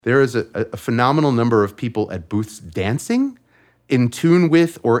There is a phenomenal number of people at booths dancing in tune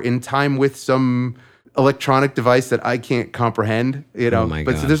with or in time with some electronic device that I can't comprehend, Oh my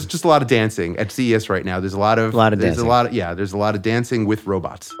but God. so there's just a lot of dancing at CES right now. There's a lot of dancing. There's a lot of dancing with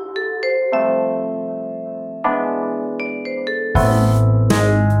robots.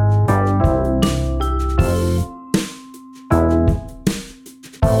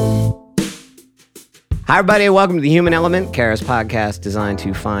 Hi, everybody. Welcome to The Human Element, Kara's podcast designed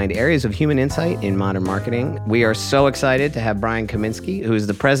to find areas of human insight in modern marketing. We are so excited to have Brian Kaminsky, who is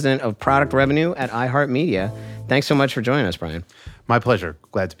the president of product revenue at iHeartMedia. Thanks so much for joining us, Brian. My pleasure.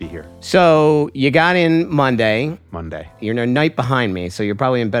 Glad to be here. So you got in Monday. You're a night behind me, so you're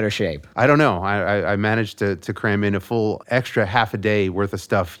probably in better shape. I don't know. I managed to cram in a full extra half a day worth of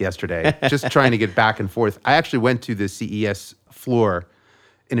stuff yesterday, just trying to get back and forth. I actually went to the CES floor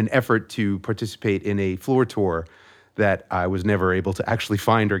in an effort to participate in a floor tour that I was never able to actually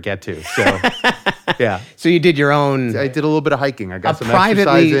find or get to. So, yeah. So you did your own... I did a little bit of hiking. I got some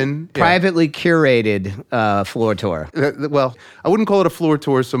exercise in. Yeah. Privately curated floor tour. Well, I wouldn't call it a floor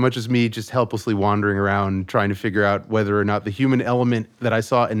tour so much as me just helplessly wandering around trying to figure out whether or not the human element that I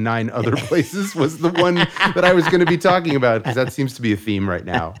saw in 9 other places was the one that I was going to be talking about, because that seems to be a theme right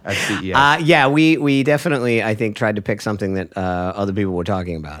now at CES. Yeah, we definitely, I think, tried to pick something that other people were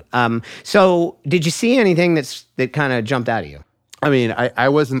talking about. So did you see anything that kind of jumped out at you? I mean, I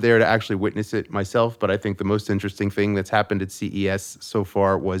wasn't there to actually witness it myself, but I think the most interesting thing that's happened at CES so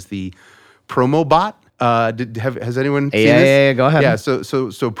far was the promo bot. Has anyone seen this? Yeah, go ahead. Yeah, so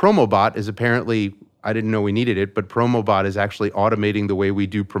promo bot is apparently, I didn't know we needed it, but promo bot is actually automating the way we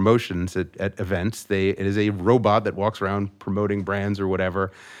do promotions at events. It is a robot that walks around promoting brands or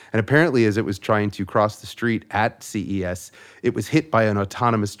whatever. And apparently, as it was trying to cross the street at CES, it was hit by an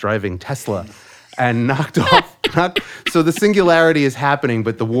autonomous driving Tesla and knocked off. So the singularity is happening,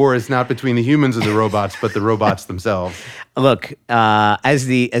 but the war is not between the humans and the robots, but the robots themselves. Look, as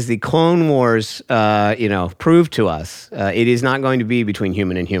the Clone Wars, proved to us, it is not going to be between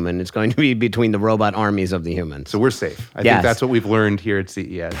human and human. It's going to be between the robot armies of the humans. So we're safe. I think that's what we've learned here at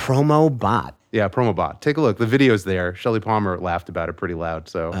CES. Promo bot. Yeah, promo bot. Take a look. The video's there. Shelley Palmer laughed about it pretty loud.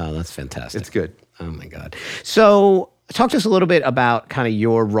 So that's fantastic. It's good. Oh my God. So talk to us a little bit about kind of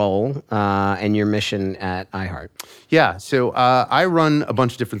your role and your mission at iHeart. Yeah, so I run a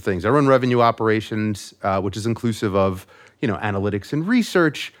bunch of different things. I run revenue operations, which is inclusive of, analytics and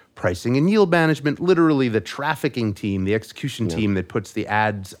research, pricing and yield management, literally the trafficking team, the execution team that puts the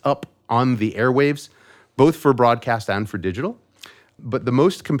ads up on the airwaves, both for broadcast and for digital. But the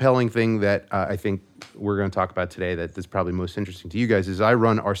most compelling thing that I think we're going to talk about today that is probably most interesting to you guys is I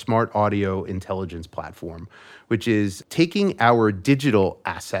run our smart audio intelligence platform, which is taking our digital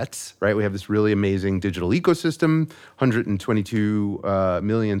assets, right? We have this really amazing digital ecosystem, 122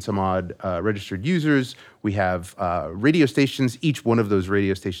 million some odd registered users. We have radio stations. Each one of those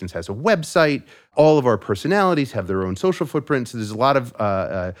radio stations has a website. All of our personalities have their own social footprint. So there's a lot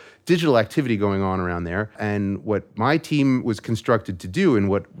of digital activity going on around there. And what my team was constructed to do, and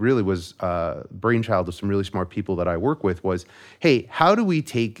what really was brainchild of some really smart people that I work with, was, hey, how do we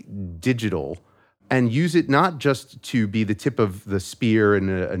take digital and use it not just to be the tip of the spear in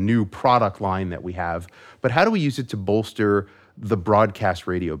a new product line that we have, but how do we use it to bolster the broadcast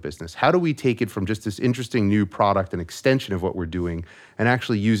radio business? How do we take it from just this interesting new product and extension of what we're doing and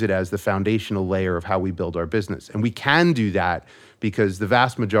actually use it as the foundational layer of how we build our business? And we can do that because the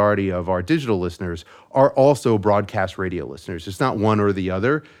vast majority of our digital listeners are also broadcast radio listeners. It's not one or the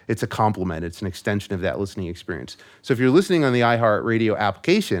other. It's a complement. It's an extension of that listening experience. So if you're listening on the iHeartRadio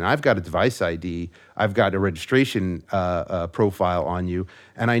application, I've got a device ID, I've got a registration profile on you,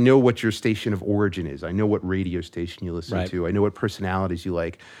 and I know what your station of origin is. I know what radio station you listen to. I know what personalities you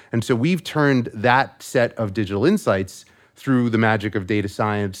like. And so we've turned that set of digital insights through the magic of data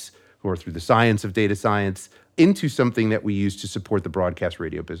science, or through the science of data science, into something that we use to support the broadcast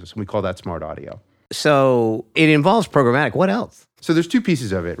radio business. And we call that smart audio. So it involves programmatic. What else? So there's 2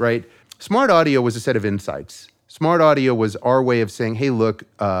 pieces of it, right? Smart audio was a set of insights. Smart audio was our way of saying, hey, look,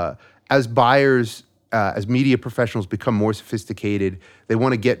 as buyers, as media professionals become more sophisticated, they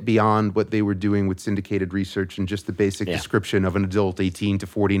want to get beyond what they were doing with syndicated research and just the basic description of an adult 18 to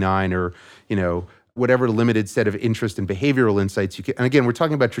 49 or, whatever limited set of interest and behavioral insights you can. And again, we're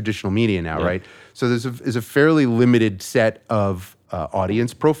talking about traditional media now, right? So there's a fairly limited set of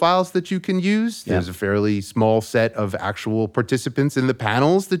audience profiles that you can use. There's a fairly small set of actual participants in the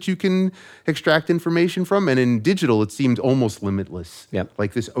panels that you can extract information from. And in digital, it seemed almost limitless,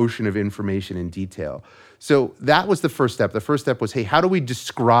 like this ocean of information in detail. So that was the first step. The first step was, hey, how do we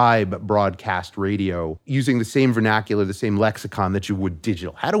describe broadcast radio using the same vernacular, the same lexicon that you would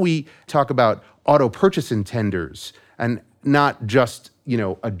digital? How do we talk about auto purchase intenders and not just,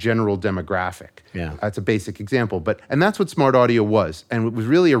 a general demographic? That's a basic example. And that's what Smart Audio was. And it was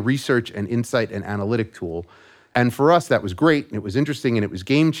really a research and insight and analytic tool. And for us, that was great, and it was interesting, and it was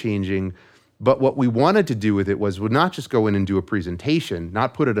game-changing. But what we wanted to do with it was not just go in and do a presentation,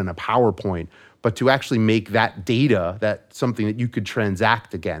 not put it in a PowerPoint, but to actually make that data that something that you could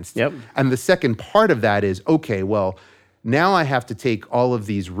transact against. And the second part of that is, okay, well, now I have to take all of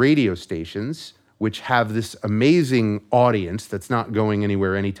these radio stations, which have this amazing audience that's not going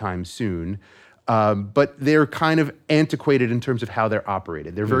anywhere anytime soon, but they're kind of antiquated in terms of how they're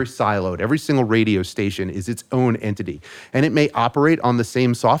operated. They're very siloed. Every single radio station is its own entity, and it may operate on the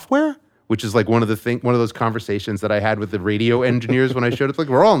same software, which is like one of those conversations that I had with the radio engineers when I showed it. Like,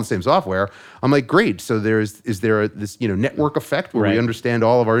 we're all on the same software. I'm like, great. So is there this network effect where we understand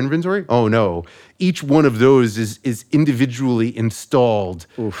all of our inventory? Oh no, each one of those is individually installed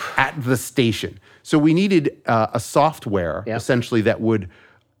at the station. So we needed a software essentially that would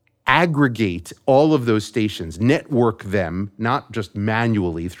aggregate all of those stations, network them, not just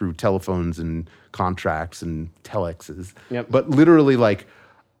manually through telephones and contracts and telexes, but literally like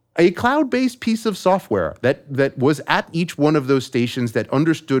a cloud-based piece of software that was at each one of those stations that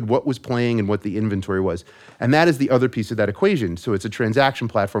understood what was playing and what the inventory was. And that is the other piece of that equation. So it's a transaction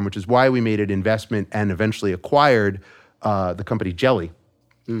platform, which is why we made an investment and eventually acquired the company Jelly,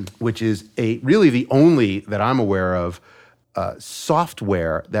 which is really the only that I'm aware of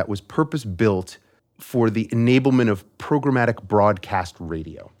software that was purpose-built for the enablement of programmatic broadcast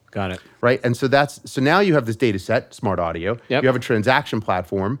radio. Got it. Right? And so now you have this data set, Smart Audio. You have a transaction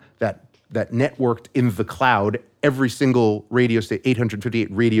platform that networked in the cloud every single 858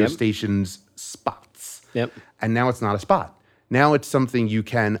 radio stations spots. And now it's not a spot. Now it's something you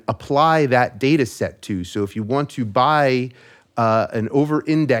can apply that data set to. So if you want to buy an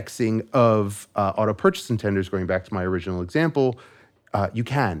over-indexing of auto purchase intenders, going back to my original example, you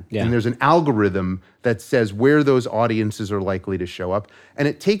can. And there's an algorithm that says where those audiences are likely to show up. And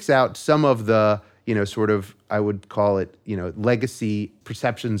it takes out some of the, I would call it, legacy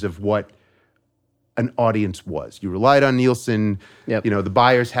perceptions of what an audience was. You relied on Nielsen. The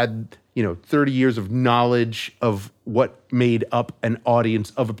buyers had, 30 years of knowledge of what made up an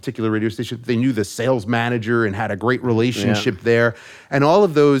audience of a particular radio station. They knew the sales manager and had a great relationship there. And all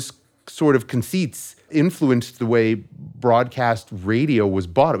of those sort of conceits influenced the way broadcast radio was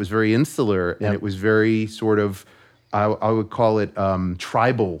bought. It was very insular, and it was very sort of, I would call it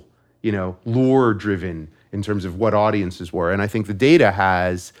tribal, lore-driven in terms of what audiences were. And I think the data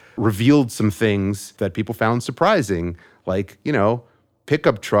has revealed some things that people found surprising, like,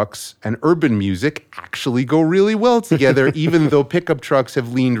 pickup trucks and urban music actually go really well together, even though pickup trucks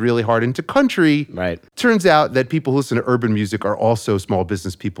have leaned really hard into country. Right. Turns out that people who listen to urban music are also small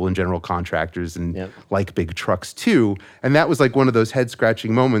business people and general contractors and like big trucks too. And that was like one of those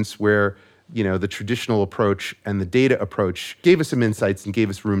head-scratching moments where, the traditional approach and the data approach gave us some insights and gave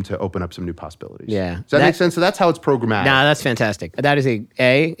us room to open up some new possibilities. Yeah. Does that make sense? So that's how it's programmatic. Nah, that's fantastic. That is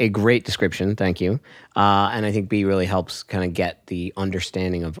a great description. Thank you. And I think B really helps kind of get the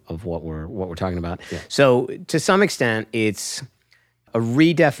understanding of what we're talking about. Yeah. So to some extent, it's a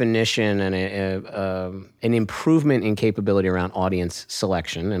redefinition and an improvement in capability around audience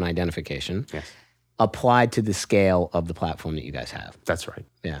selection and identification. Yes. Applied to the scale of the platform that you guys have. That's right.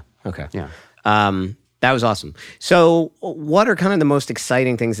 Yeah. Okay. Yeah. That was awesome. So what are kind of the most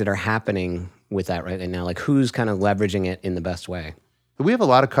exciting things that are happening with that right now? Like, who's kind of leveraging it in the best way? We have a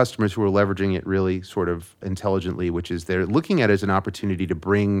lot of customers who are leveraging it really sort of intelligently, which is they're looking at it as an opportunity to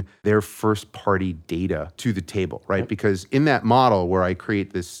bring their first-party data to the table, right? Because in that model where I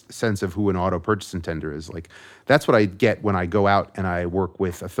create this sense of who an auto purchase intender is, like, that's what I get when I go out and I work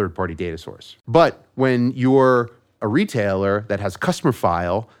with a third-party data source. But when you're a retailer that has customer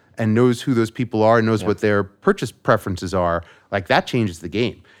file and knows who those people are and knows what their purchase preferences are, like, that changes the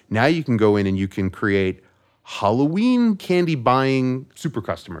game. Now you can go in and you can create Halloween candy buying super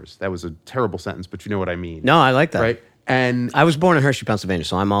customers. That was a terrible sentence, but you know what I mean. No, I like that. Right? And I was born in Hershey, Pennsylvania,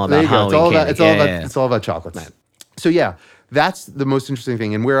 so I'm all about Halloween candy. It's all about chocolates. Right. So yeah, that's the most interesting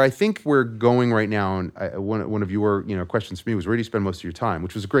thing. And where I think we're going right now, and one of your questions for me was, where do you spend most of your time?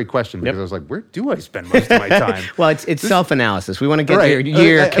 Which was a great question, because I was like, where do I spend most of my time? Well, it's self-analysis. We want to get your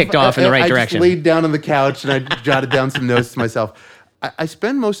year kicked off in the right direction. I just laid down on the couch and I jotted down some notes to myself. I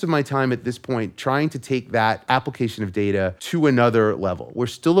spend most of my time at this point trying to take that application of data to another level. We're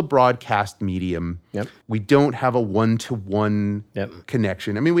still a broadcast medium. Yep. We don't have a one-to-one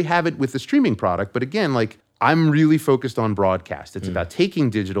connection. I mean, we have it with the streaming product, but again, like I'm really focused on broadcast. It's about taking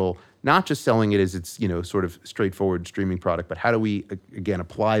digital, not just selling it as its, sort of straightforward streaming product, but how do we, again,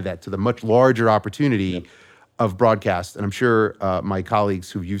 apply that to the much larger opportunity of broadcast? And I'm sure my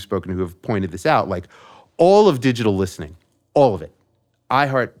colleagues who you've spoken to who have pointed this out, like all of digital listening, all of it,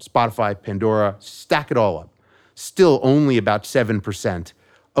 iHeart, Spotify, Pandora, stack it all up, still only about 7%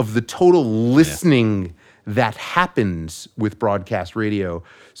 of the total listening that happens with broadcast radio.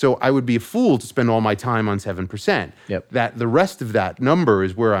 So I would be a fool to spend all my time on 7%. That the rest of that number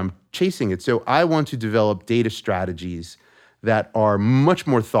is where I'm chasing it. So I want to develop data strategies that are much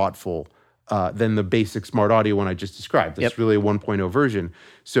more thoughtful than the basic smart audio one I just described. That's really a 1.0 version.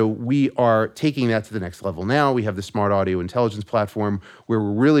 So we are taking that to the next level now. We have the smart audio intelligence platform where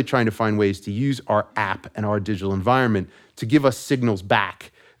we're really trying to find ways to use our app and our digital environment to give us signals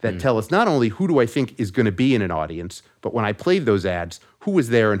back that tell us not only who do I think is going to be in an audience, but when I played those ads, who was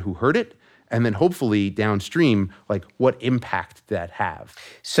there and who heard it? And then hopefully downstream, like what impact did that have?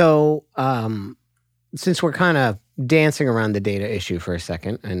 So since we're kind of dancing around the data issue for a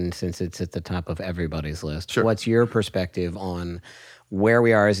second, and since it's at the top of everybody's list, what's your perspective on where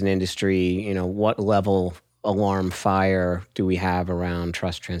we are as an industry? What level alarm fire do we have around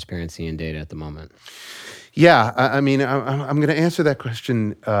trust, transparency, and data at the moment? Yeah, I mean, I'm going to answer that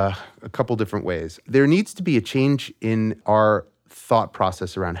question a couple different ways. There needs to be a change in our thought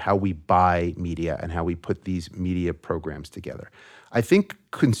process around how we buy media and how we put these media programs together. I think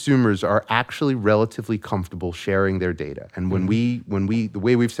consumers are actually relatively comfortable sharing their data. And when we the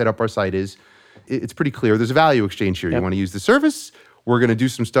way we've set up our site is, it's pretty clear there's a value exchange here. You want to use the service, we're going to do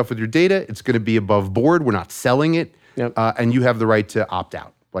some stuff with your data. It's going to be above board. We're not selling it. And you have the right to opt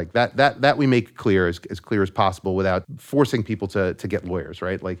out. Like that we make clear as clear as possible without forcing people to get lawyers,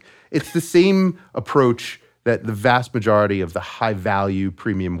 right? Like it's the same approach that the vast majority of the high-value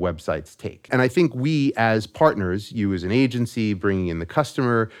premium websites take. And I think we as partners, you as an agency bringing in the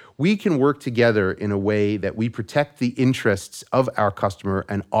customer, we can work together in a way that we protect the interests of our customer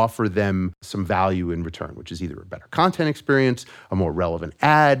and offer them some value in return, which is either a better content experience, a more relevant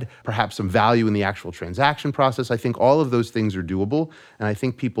ad, perhaps some value in the actual transaction process. I think all of those things are doable, and I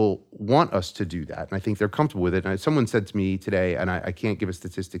think people want us to do that, and I think they're comfortable with it. And someone said to me today, and I can't give a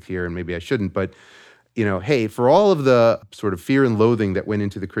statistic here, and maybe I shouldn't, but hey, for all of the sort of fear and loathing that went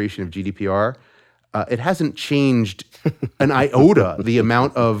into the creation of GDPR, it hasn't changed an iota the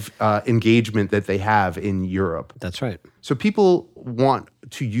amount of engagement that they have in Europe. That's right. So people want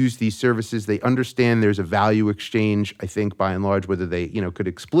to use these services. They understand there's a value exchange, I think, by and large, whether they could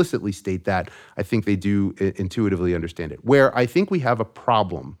explicitly state that. I think they do intuitively understand it. Where I think we have a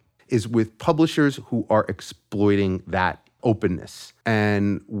problem is with publishers who are exploiting that openness.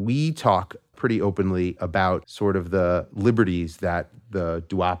 And we talk pretty openly about sort of the liberties that the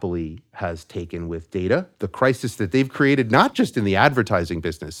duopoly has taken with data, the crisis that they've created, not just in the advertising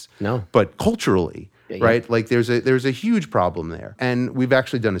business, but culturally, right? Like there's a huge problem there. And we've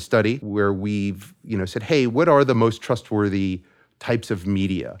actually done a study where we've, said, hey, what are the most trustworthy types of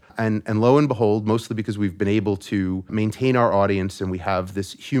media? And lo and behold, mostly because we've been able to maintain our audience and we have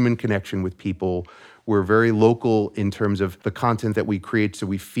this human connection with people. We're very local in terms of the content that we create, so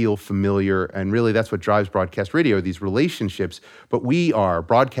we feel familiar. And really, that's what drives broadcast radio, these relationships. But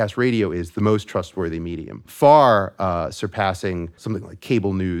broadcast radio is the most trustworthy medium, far surpassing something like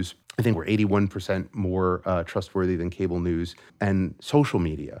cable news. I think we're 81% more trustworthy than cable news. And social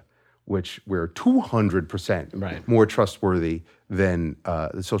media, which we're 200% more trustworthy than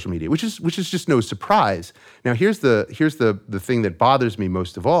the social media, which is just no surprise. Now, here's the thing that bothers me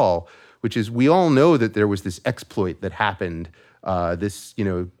most of all, which is we all know that there was this exploit that happened, this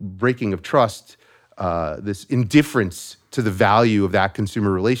breaking of trust, this indifference to the value of that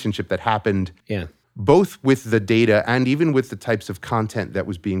consumer relationship that happened. Both with the data and even with the types of content that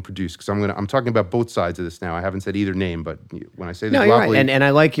was being produced. Because I'm talking about both sides of this now. I haven't said either name, but when I say the duopoly, you're right. And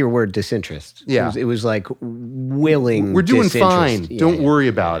I like your word disinterest. Yeah, it was like willing. We're doing fine. Don't worry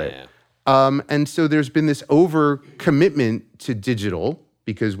about it. And so there's been this overcommitment to digital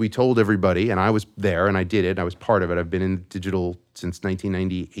because we told everybody, and I was there and I did it. I was part of it. I've been in digital since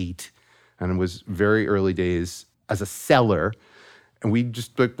 1998, and it was very early days as a seller. And we're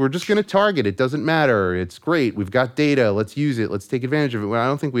just going to target. It doesn't matter. It's great. We've got data. Let's use it. Let's take advantage of it. Well, I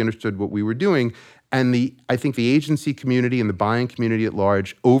don't think we understood what we were doing. And I think the agency community and the buying community at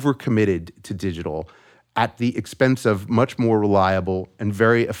large overcommitted to digital. at the expense of much more reliable and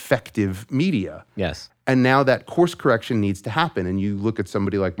very effective media. Yes. And now that course correction needs to happen. And you look at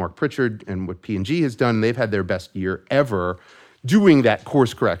somebody like Mark Pritchard and what P&G has done, they've had their best year ever doing that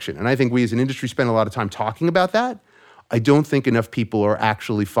course correction. And I think we as an industry spend a lot of time talking about that. I don't think enough people are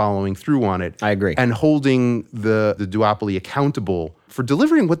actually following through on it. I agree. And holding the duopoly accountable for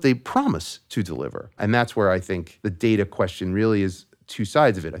delivering what they promise to deliver. And that's where I think the data question really is two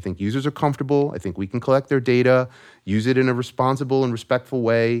sides of it. I think users are comfortable. I think we can collect their data, use it in a responsible and respectful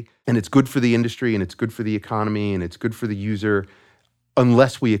way. And it's good for the industry, and it's good for the economy, and it's good for the user,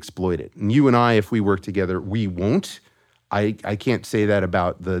 unless we exploit it. And you and I, if we work together, we won't. I can't say that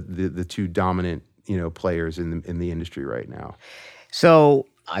about the two dominant players in the industry right now. So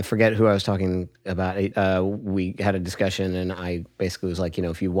I forget who I was talking about. We had a discussion, and I basically was like,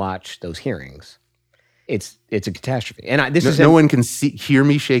 if you watch those hearings, it's a catastrophe. And no one can hear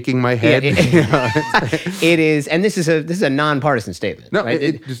me shaking my head. It is, and this is a nonpartisan statement. No, right?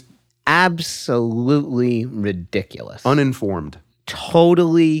 it just absolutely ridiculous, uninformed,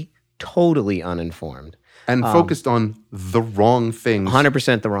 totally uninformed. And focused on the wrong things.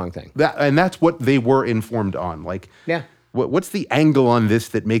 100% the wrong thing. And that's what they were informed on. What's the angle on this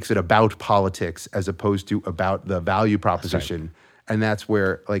that makes it about politics as opposed to about the value proposition? That's right. And that's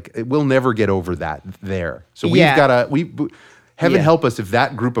where, we'll never get over that there. So we've got to, heaven help us if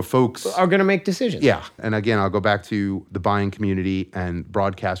that group of folks are going to make decisions. Yeah. And again, I'll go back to the buying community and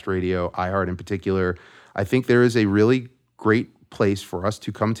broadcast radio, iHeart in particular. I think there is a really great place for us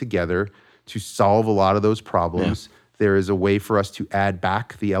to come together to solve a lot of those problems. Yeah. There is a way for us to add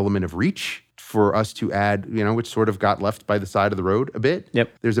back the element of reach, for us to add, which sort of got left by the side of the road a bit.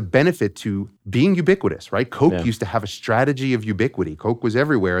 Yep. There's a benefit to being ubiquitous, right? Coke used to have a strategy of ubiquity. Coke was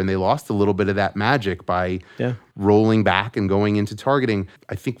everywhere, and they lost a little bit of that magic by rolling back and going into targeting.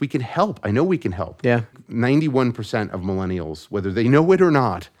 I think we can help. I know we can help. Yeah. 91% of millennials, whether they know it or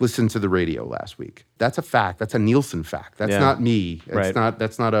not, listened to the radio last week. That's a fact. That's a Nielsen fact. That's not me. It's not.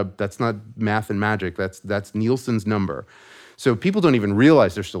 That's not math and magic. That's Nielsen's number. So people don't even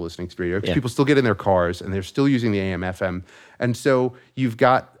realize they're still listening to radio because people still get in their cars and they're still using the AM, FM. And so you've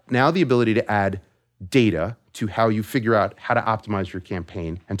got now the ability to add data to how you figure out how to optimize your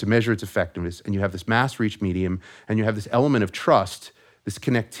campaign and to measure its effectiveness. And you have this mass reach medium, and you have this element of trust, this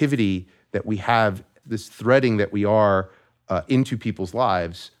connectivity that we have, this threading that we are into people's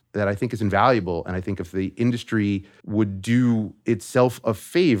lives that I think is invaluable. And I think if the industry would do itself a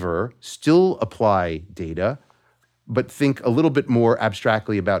favor, still apply data, but think a little bit more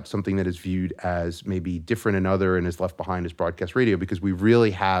abstractly about something that is viewed as maybe different and other and is left behind as broadcast radio, because we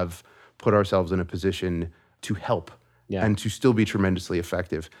really have put ourselves in a position to help and to still be tremendously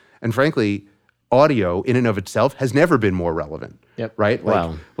effective. And frankly, audio in and of itself has never been more relevant, right?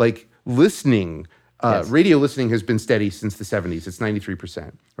 Like listening, radio listening has been steady since the 70s. It's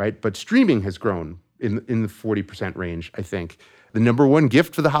 93%, right? But streaming has grown in the 40% range, I think. The number one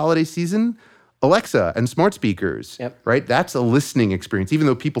gift for the holiday season, Alexa and smart speakers, right? That's a listening experience. Even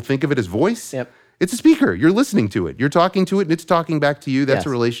though people think of it as voice, it's a speaker. You're listening to it. You're talking to it, and it's talking back to you. That's a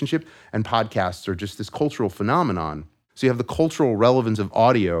relationship. And podcasts are just this cultural phenomenon. So you have the cultural relevance of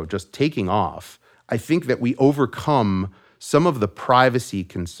audio just taking off. I think that we overcome some of the privacy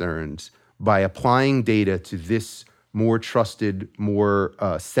concerns by applying data to this more trusted, more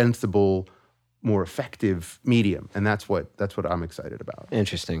sensible, more effective medium. And that's what I'm excited about.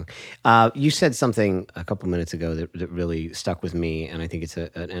 Interesting. You said something a couple minutes ago that really stuck with me, and I think it's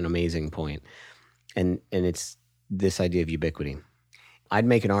an amazing point. And it's this idea of ubiquity. I'd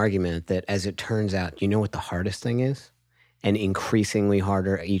make an argument that, as it turns out, you know what the hardest thing is? And increasingly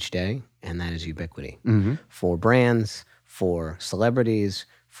harder each day, and that is ubiquity. Mm-hmm. For brands, for celebrities,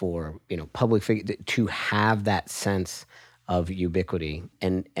 for public figures, to have that sense of ubiquity,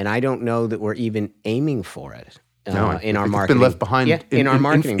 and I don't know that we're even aiming for it in our marketing. It's been left behind in our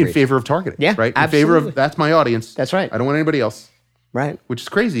marketing in favor of targeting. Yeah, right. Absolutely. In favor of that's my audience. That's right. I don't want anybody else. Right. Which is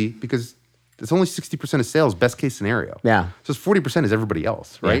crazy because it's only 60% of sales. Best case scenario. Yeah. So 40% is everybody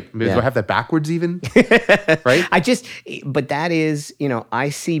else. Right. Maybe do I have that backwards even? Right. But that is I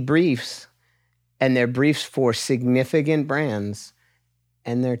see briefs, and they're briefs for significant brands,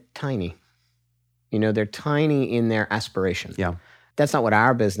 and they're tiny. They're tiny in their aspiration. Yeah. That's not what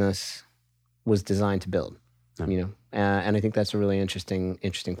our business was designed to build, and I think that's a really interesting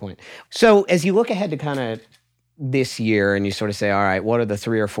point. So as you look ahead to kind of this year and you sort of say, all right, what are the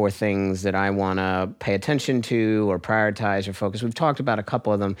 3 or 4 things that I want to pay attention to or prioritize or focus? We've talked about a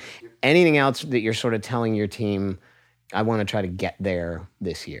couple of them. Anything else that you're sort of telling your team, I want to try to get there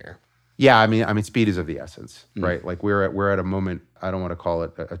this year? Yeah, I mean, speed is of the essence, right? Like we're at a moment. I don't want to call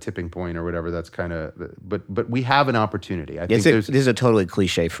it a tipping point or whatever. That's kind of, but we have an opportunity. I think this is a totally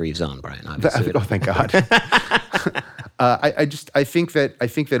cliche-free zone, Brian. Obviously. Oh, thank God. I think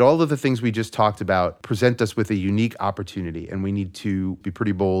that all of the things we just talked about present us with a unique opportunity, and we need to be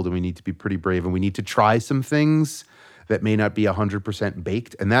pretty bold, and we need to be pretty brave, and we need to try some things that may not be 100%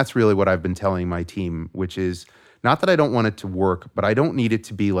 baked. And that's really what I've been telling my team, which is not that I don't want it to work, but I don't need it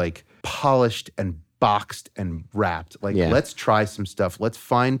to be like polished and boxed and wrapped. Like, let's try some stuff. Let's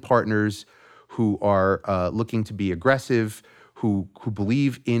find partners who are looking to be aggressive, who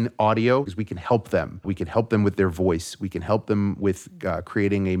believe in audio, because we can help them. We can help them with their voice. We can help them with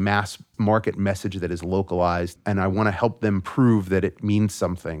creating a mass market message that is localized. And I want to help them prove that it means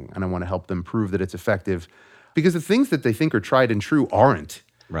something. And I want to help them prove that it's effective. Because the things that they think are tried and true aren't.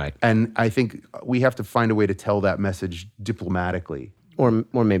 Right. And I think we have to find a way to tell that message diplomatically. Or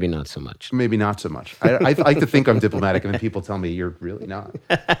maybe not so much. Maybe not so much. I like to think I'm diplomatic, and then people tell me you're really not.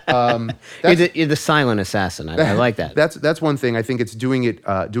 You're the silent assassin. I like that. That's one thing. I think it's doing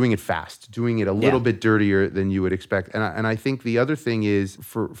it fast, doing it a little bit dirtier than you would expect. And I think the other thing is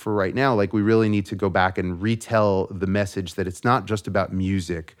for right now, like we really need to go back and retell the message that it's not just about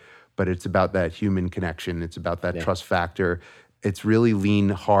music, but it's about that human connection. It's about that trust factor. It's really lean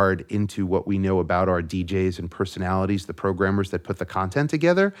hard into what we know about our DJs and personalities, the programmers that put the content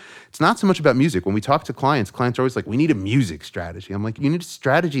together. It's not so much about music. When we talk to clients are always like, we need a music strategy. I'm like, you need a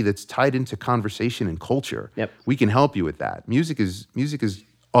strategy that's tied into conversation and culture. Yep. We can help you with that. Music is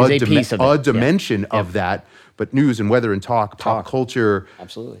a dimension of that, but news and weather and talk, pop culture,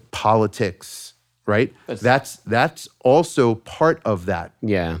 absolutely, politics, right? That's also part of that.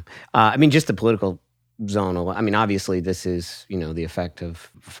 Yeah. I mean, just the political zone. I mean, obviously, this is, the effect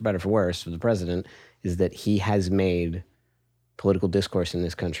of, for better or for worse, of the president, is that he has made political discourse in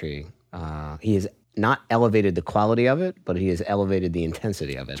this country. He has not elevated the quality of it, but he has elevated the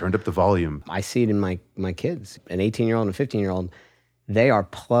intensity of it. Turned up the volume. I see it in my kids, an 18-year-old and a 15-year-old. They are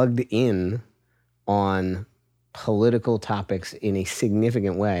plugged in on political topics in a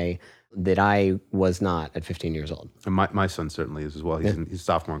significant way that I was not at 15 years old. And my son certainly is as well. He's a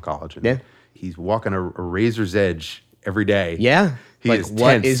sophomore in college. And he's walking a razor's edge every day. Yeah. He like is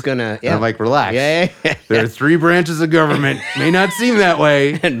what tense. is gonna? Yeah. And I'm like, relax. Yeah. There are 3 branches of government. May not seem that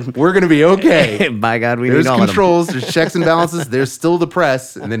way. We're gonna be okay. By God, there's need all controls. of them. There's checks and balances. There's still the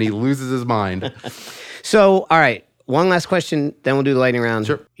press, and then he loses his mind. So, all right. One last question, then we'll do the lightning round.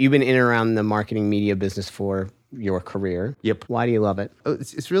 Sure. You've been in and around the marketing media business for your career. Yep. Why do you love it?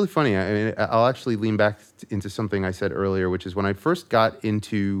 It's really funny. I mean, I'll actually lean back into something I said earlier, which is when I first got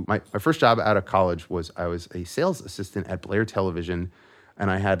into my first job out of college I was a sales assistant at Blair Television, and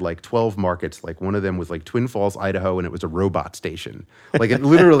I had like 12 markets. Like one of them was like Twin Falls, Idaho, and it was a robot station. Like it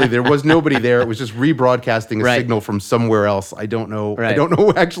literally, there was nobody there. It was just rebroadcasting a signal from somewhere else. I don't know. I don't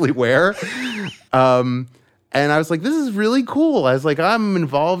know actually where. And I was like, this is really cool. I was like, I'm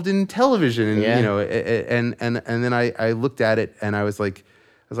involved in television, and and then I looked at it and I was like,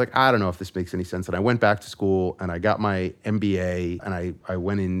 I don't know if this makes any sense. And I went back to school and I got my MBA and I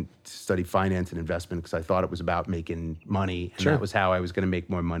went in to study finance and investment because I thought it was about making money. And that was how I was going to make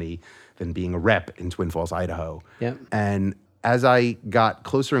more money than being a rep in Twin Falls, Idaho. Yeah. And as I got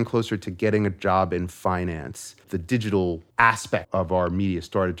closer and closer to getting a job in finance, the digital aspect of our media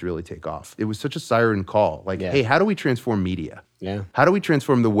started to really take off. It was such a siren call. Like, hey, how do we transform media? Yeah. How do we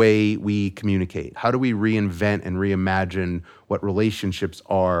transform the way we communicate? How do we reinvent and reimagine what relationships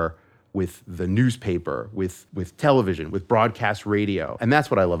are with the newspaper, with television, with broadcast radio? And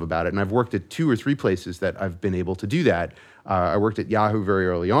that's what I love about it. And I've worked at 2 or 3 places that I've been able to do that. I worked at Yahoo very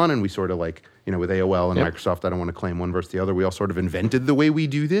early on, and we sort of like, with AOL and Microsoft, I don't want to claim one versus the other. We all sort of invented the way we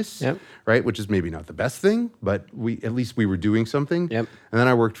do this, right? Which is maybe not the best thing, but at least we were doing something. Yep. And then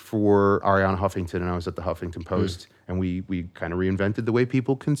I worked for Arianna Huffington, and I was at the Huffington Post, and we kind of reinvented the way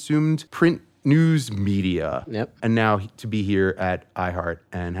people consumed print news media. Yep. And now to be here at iHeart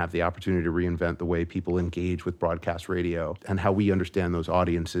and have the opportunity to reinvent the way people engage with broadcast radio and how we understand those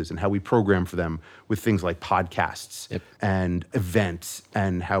audiences and how we program for them with things like podcasts and events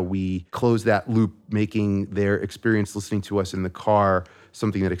and how we close that loop, making their experience listening to us in the car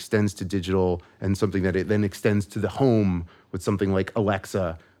something that extends to digital and something that it then extends to the home with something like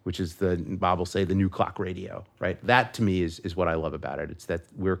Alexa, which is Bob will say, the new clock radio, right? That to me is what I love about it. It's that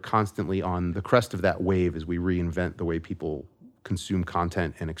we're constantly on the crest of that wave as we reinvent the way people consume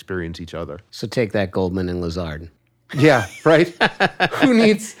content and experience each other. So take that, Goldman and Lazard. Yeah, right? Who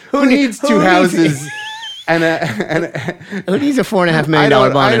needs 2 houses Who needs a $4.5 million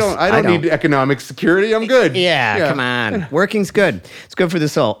bonus? I don't need economic security. I'm good. Yeah, come on. Working's good. It's good for the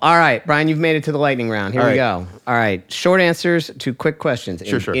soul. All right, Brian, you've made it to the lightning round. Here we go. All right, short answers to quick questions.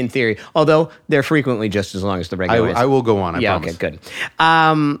 Sure. In theory, although they're frequently just as long as the regular ones. I will go on. I promise. Okay,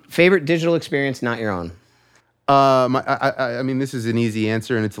 good. Favorite digital experience, not your own. I mean, this is an easy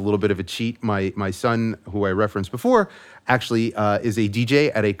answer, and it's a little bit of a cheat. My son, who I referenced before, actually is a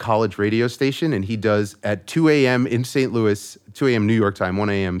DJ at a college radio station, and he does at 2 a.m. in St. Louis, 2 a.m. New York time, 1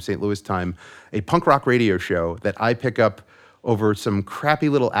 a.m. St. Louis time, a punk rock radio show that I pick up over some crappy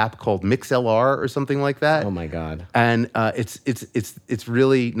little app called MixLR or something like that. Oh my God! And it's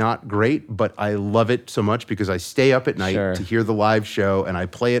really not great, but I love it so much because I stay up at night to hear the live show, and I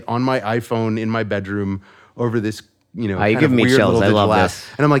play it on my iPhone in my bedroom over this, you kind give of me weird chills. little I love app. this.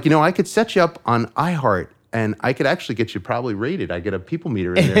 And I'm like, I could set you up on iHeart, and I could actually get you probably rated. I get a people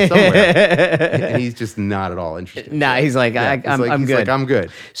meter in there somewhere. And he's just not at all interested. Nah, he's like, I'm good. I'm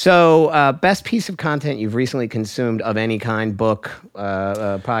good. So, best piece of content you've recently consumed of any kind, book,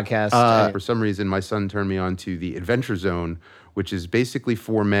 podcast? For some reason, my son turned me on to the Adventure Zone, which is basically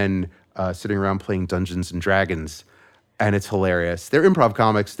 4 men sitting around playing Dungeons and Dragons. And it's hilarious. They're improv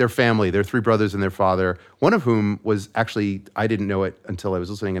comics. They're family. They're 3 brothers and their father, one of whom was actually, I didn't know it until I was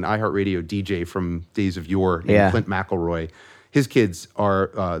listening, an iHeartRadio DJ from days of yore, named Clint McElroy. His kids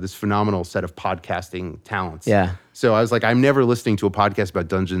are this phenomenal set of podcasting talents. Yeah. So I was like, I'm never listening to a podcast about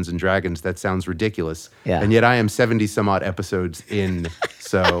Dungeons and Dragons. That sounds ridiculous. Yeah. And yet I am 70 some odd episodes in.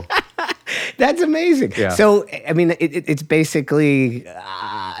 So that's amazing. Yeah. So, I mean, it's basically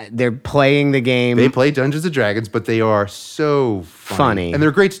they're playing the game. They play Dungeons and Dragons, but they are so funny. And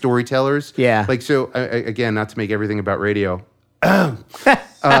they're great storytellers. Yeah. Like, so, again, not to make everything about radio.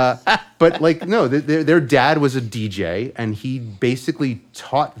 But like, no, their dad was a DJ, and he basically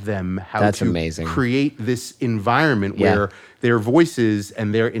taught them how to create this environment where their voices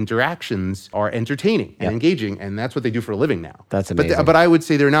and their interactions are entertaining and engaging, and that's what they do for a living now. That's amazing. But I would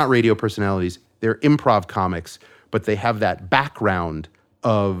say they're not radio personalities. They're improv comics, but they have that background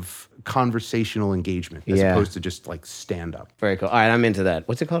of conversational engagement as opposed to just like stand up. Very cool. All right, I'm into that.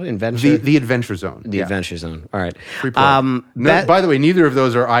 What's it called? Adventure? The Adventure Zone. The Adventure Zone. All right. By the way, neither of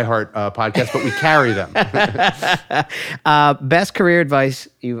those are iHeart podcasts, but we carry them. Best career advice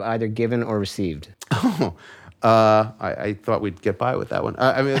you've either given or received? I thought we'd get by with that one.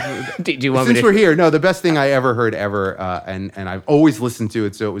 I mean, do you want since we're here, no, the best thing I ever heard and I've always listened to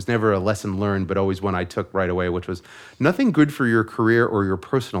it, so it was never a lesson learned, but always one I took right away, which was nothing good for your career or your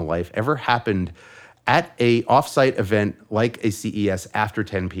personal life ever happened at a offsite event like a CES after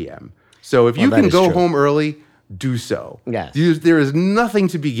 10 p.m. So if you can go home early, do so. Yes. There is nothing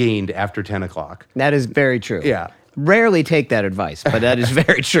to be gained after 10 o'clock. That is very true. Yeah. Rarely take that advice, but that is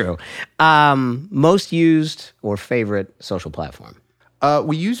very true. Most used or favorite social platform?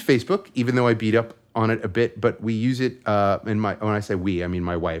 We use Facebook, even though I beat up on it a bit, but we use it when I say we, I mean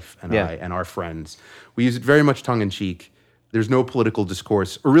my wife and I and our friends. We use it very much tongue-in-cheek. There's no political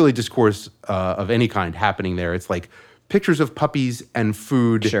discourse, or really discourse of any kind happening there. It's like pictures of puppies and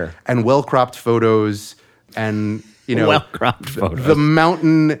food and well-cropped photos and... well-cropped photos. The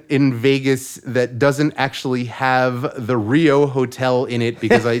mountain in Vegas that doesn't actually have the Rio Hotel in it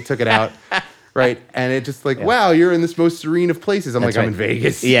because I took it out, right? And it's just like, wow, you're in this most serene of places. I'm I'm in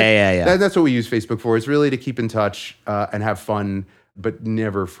Vegas. Yeah. That's what we use Facebook for. It's really to keep in touch and have fun, but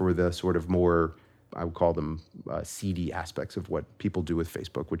never for the sort of more, I would call them seedy aspects of what people do with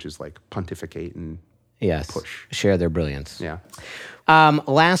Facebook, which is like pontificate and push. Share their brilliance. Yeah.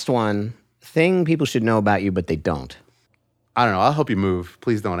 Last one. Thing people should know about you, but they don't. I don't know. I'll help you move.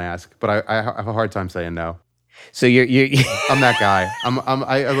 Please don't ask. But I have a hard time saying no. So you're I'm that guy. I'm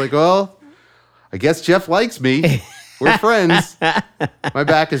like, well, I guess Jeff likes me. We're friends. My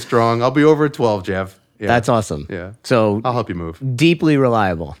back is strong. I'll be over at 12, Jeff. Yeah. That's awesome. Yeah. So I'll help you move. Deeply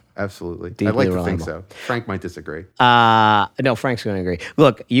reliable. Absolutely. Deeply I'd like reliable. to think so. Frank might disagree. No, Frank's going to agree.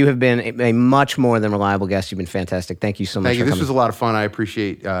 Look, you have been a much more than reliable guest. You've been fantastic. Thank you so much for coming. This was a lot of fun. I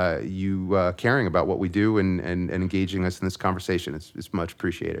appreciate you caring about what we do and engaging us in this conversation. It's much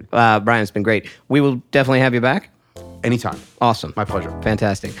appreciated. Brian, it's been great. We will definitely have you back. Anytime. Awesome. My pleasure.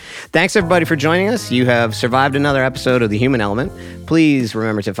 Fantastic. Thanks, everybody, for joining us. You have survived another episode of The Human Element. Please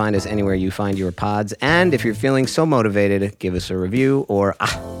remember to find us anywhere you find your pods. And if you're feeling so motivated, give us a review or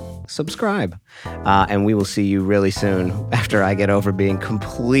subscribe. And we will see you really soon after I get over being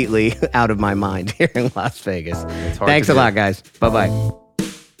completely out of my mind here in Las Vegas. Thanks a lot, guys. Bye-bye.